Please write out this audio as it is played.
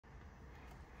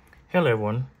Hello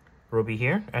everyone, Roby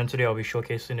here, and today I'll be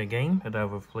showcasing a game that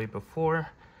I've played before,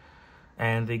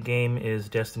 and the game is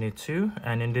Destiny 2,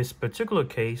 and in this particular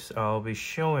case, I'll be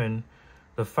showing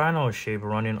the final shape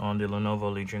running on the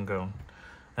Lenovo Legion GO.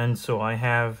 And so I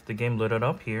have the game loaded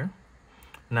up here.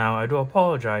 Now I do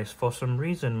apologize, for some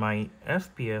reason my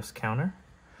FPS counter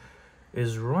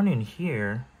is running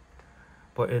here,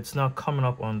 but it's not coming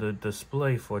up on the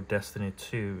display for Destiny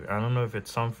 2. I don't know if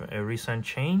it's a recent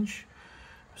change.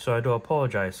 So I do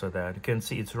apologize for that. You can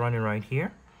see it's running right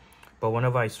here, but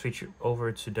whenever I switch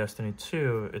over to Destiny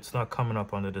 2, it's not coming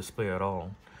up on the display at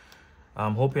all.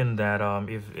 I'm hoping that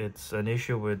if it's an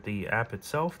issue with the app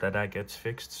itself, that gets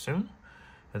fixed soon.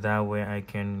 That way I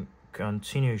can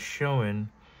continue showing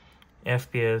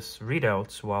FPS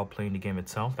readouts while playing the game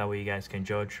itself. That way you guys can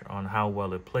judge on how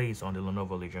well it plays on the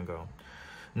Lenovo Legion GO.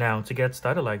 Now, to get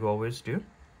started, like we always do,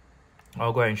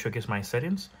 I'll go ahead and showcase my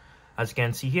settings. As you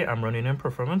can see here, I'm running in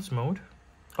performance mode.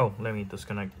 Oh, let me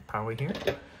disconnect the power here.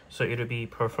 So it'll be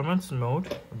performance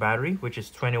mode, battery, which is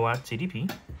 20 watt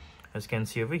TDP, as you can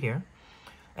see over here.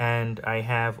 And I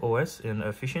have OS in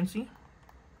efficiency.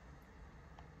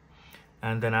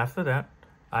 And then after that,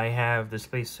 I have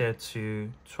display set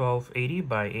to 1280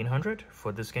 by 800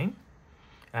 for this game.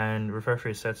 And refresh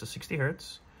rate set to 60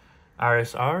 Hz.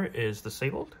 RSR is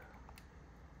disabled.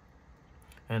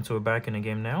 And so we're back in the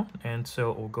game now, and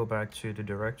so we'll go back to the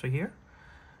directory here.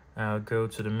 I'll go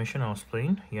to the mission I was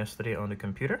playing yesterday on the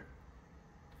computer,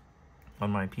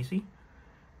 on my PC,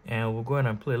 and we'll go ahead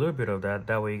and play a little bit of that.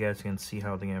 That way you guys can see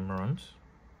how the game runs.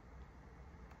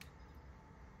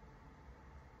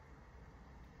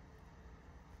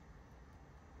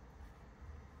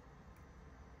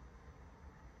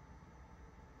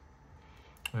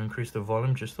 I'll increase the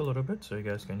volume just a little bit so you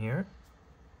guys can hear it.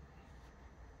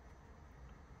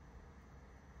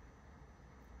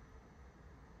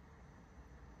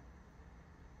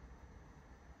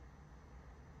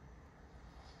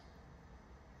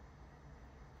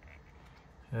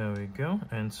 There we go,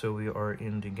 and so we are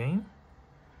in the game,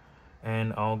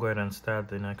 and I'll go ahead and start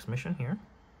the next mission here.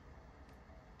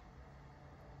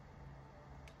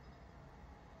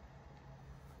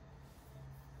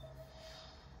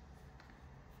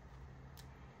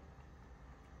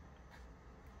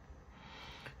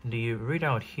 The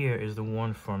readout here is the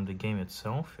one from the game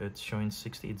itself. It's showing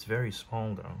 60. It's very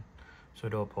small though, so I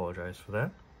do apologize for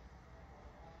that.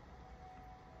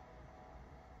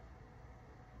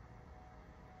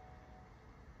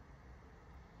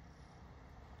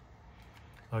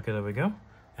 Okay, there we go.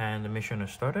 And the mission is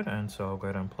started, and so I'll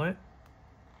go ahead and play it.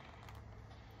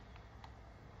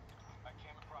 I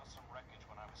came across some wreckage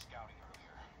when I was scouting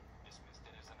earlier. Dismissed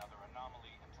it as another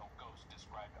anomaly until Ghost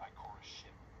described Ikora's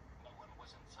ship. No one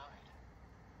was inside.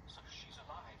 So she's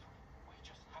alive. We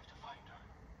just have to find her.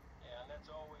 Yeah,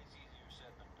 that's always easier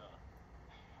said than done.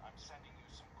 I'm sending you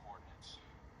some coordinates.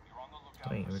 You're on the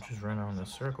lookout. Wait, we just ran around the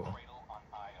circle. On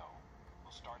IO.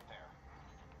 We'll start there.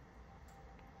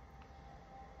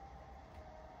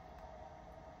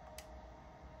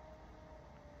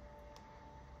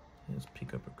 Let's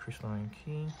pick up a crystalline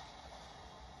key.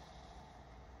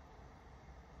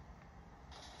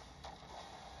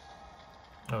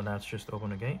 Oh, that's just open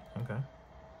the gate? Okay.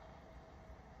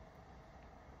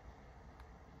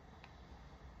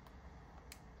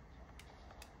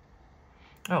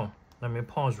 Oh, let me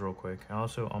pause real quick. I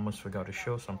also almost forgot to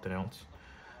show something else.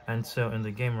 And so in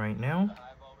the game right now,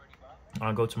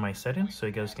 I'll go to my settings so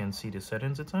you guys can see the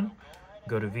settings it's on.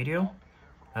 Go to video.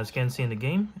 As you can see in the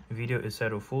game, video is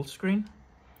set to full screen,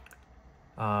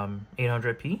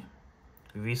 800p,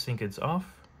 VSync is off,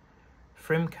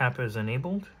 frame cap is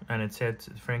enabled, and it's set,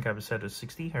 frame cap is set to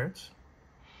 60 Hz,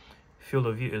 field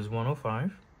of view is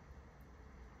 105,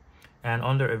 and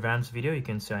under advanced video, you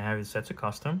can see I have it set to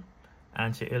custom,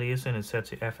 anti-aliasing is set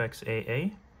to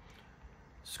FXAA,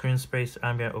 screen space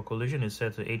ambient occlusion is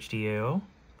set to HDAO,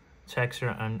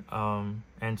 texture and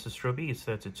anisotropy is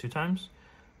set to 2 times,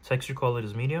 texture quality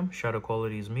is medium, shadow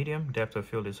quality is medium, depth of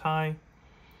field is high,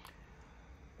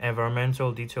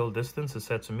 environmental detail distance is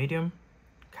set to medium,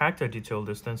 character detail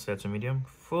distance set to medium,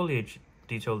 foliage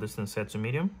detail distance set to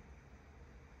medium,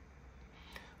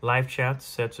 live chat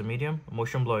set to medium,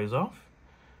 motion blur is off,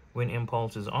 wind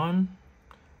impulse is on,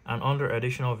 and under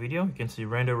additional video, you can see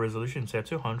render resolution set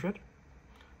to 100,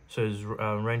 so it's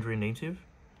rendering native.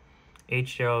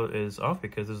 HDR is off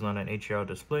because this is not an HDR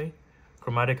display.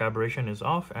 Chromatic aberration is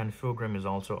off, and fill grain is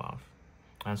also off.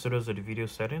 And so those are the video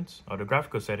settings, or the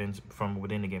graphical settings from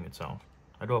within the game itself.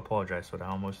 I do apologize for that. I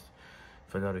almost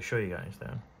forgot to show you guys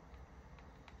that.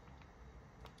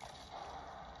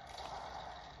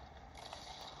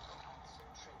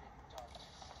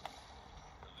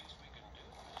 At least we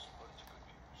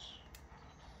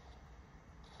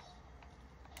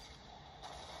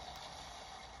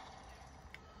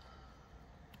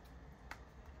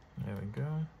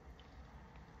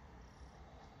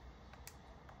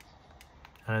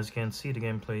And as you can see, the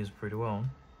game plays pretty well.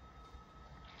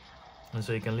 And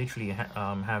so you can literally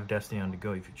have Destiny on the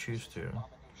go if you choose to. Okay.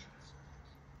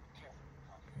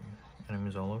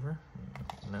 Enemies all over?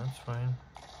 That's fine.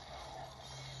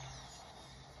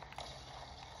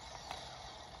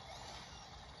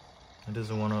 And this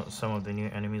is some of the new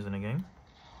enemies in the game.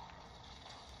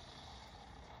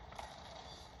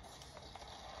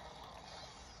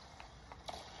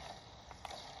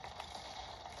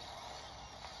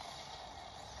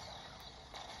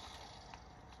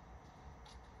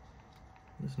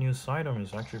 This new sidearm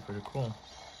is actually pretty cool.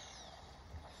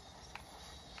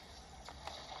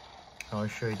 I'll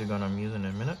show you the gun I'm using in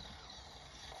a minute.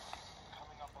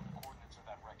 Coming up on the coordinates of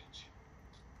that wreckage.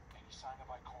 Any sign of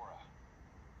Ikora?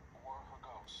 Or her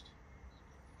ghost?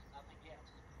 Nothing yet.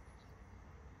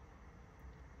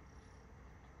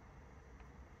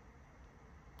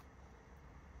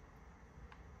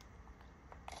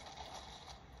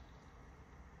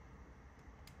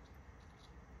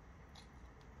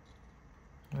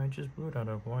 I just blew that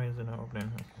up. Why is it not opening?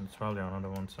 Okay, it's probably another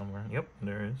one somewhere. Yep,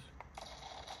 there is.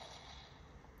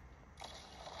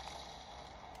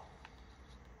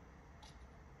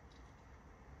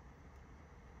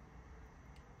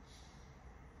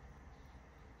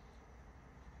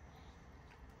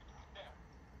 There.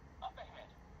 Up ahead.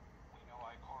 We know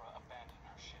Ikora abandoned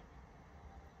her ship.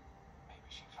 Maybe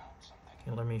she found something.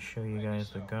 Okay, let me show you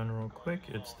guys the gun real quick.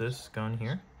 It's this gun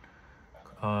here.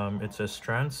 It's a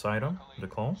strand sidearm, the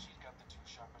call.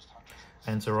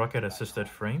 And it's a rocket assisted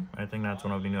frame. I think that's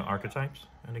one of the new archetypes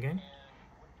in the game.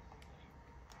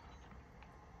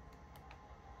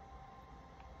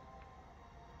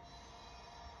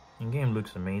 The game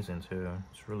looks amazing too.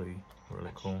 It's really,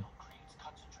 really cool.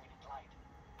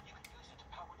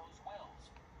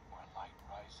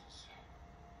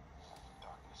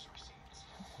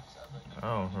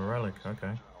 Oh, a relic,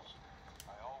 okay.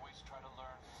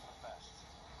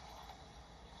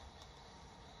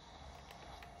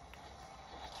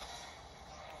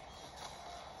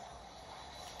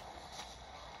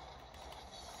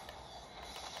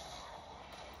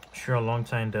 Sure,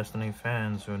 longtime Destiny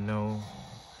fans will know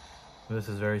this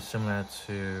is very similar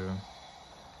to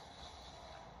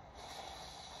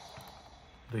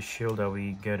the shield that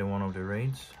we get in one of the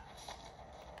raids.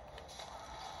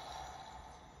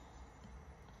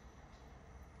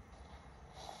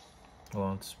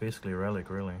 Well, it's basically a relic,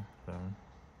 really. So.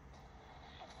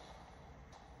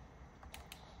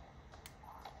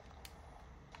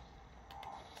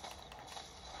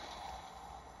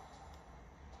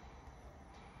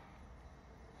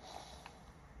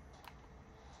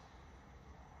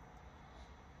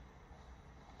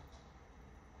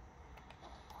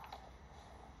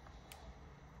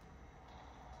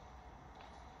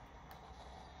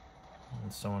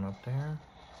 And someone up there.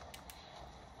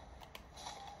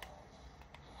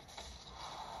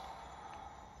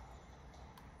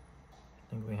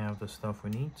 I think we have the stuff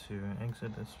we need to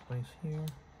exit this place here.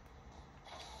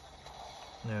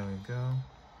 There we go.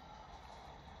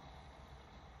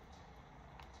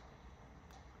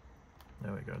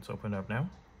 There we go, it's opened up now.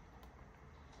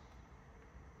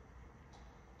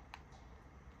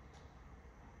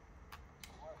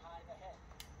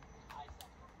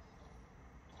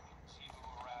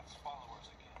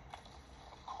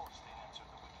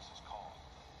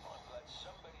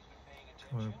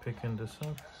 We're picking this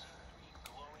up.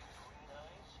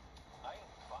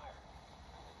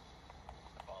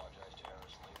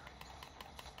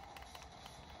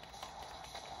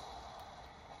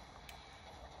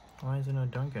 Why is it not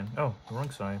Duncan? Oh, the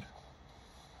wrong side.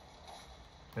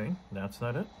 Okay, that's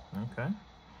not it. Okay.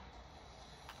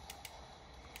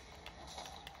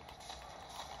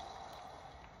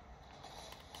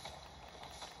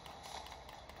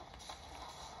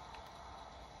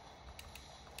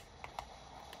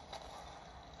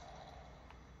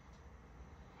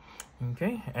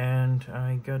 Okay, and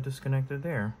I got disconnected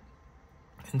there.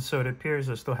 And so it appears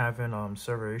they're still having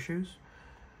server issues,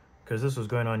 because this was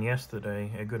going on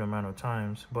yesterday a good amount of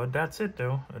times. But that's it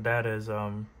though. That is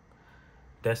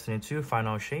Destiny 2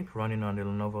 Final Shape running on the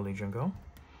Lenovo Legion GO.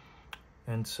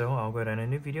 And so I'll go ahead and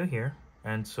end the video here.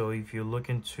 And so if you're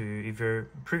looking to, if you're a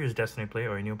previous Destiny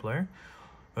player or a new player,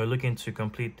 or looking to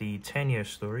complete the 10-year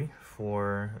story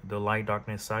for the Light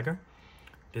Darkness saga,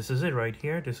 this is it right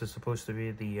here. This is supposed to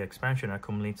be the expansion that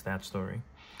completes that story.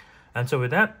 And so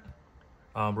with that,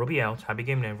 Roby out. Happy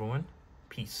gaming, everyone.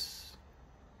 Peace.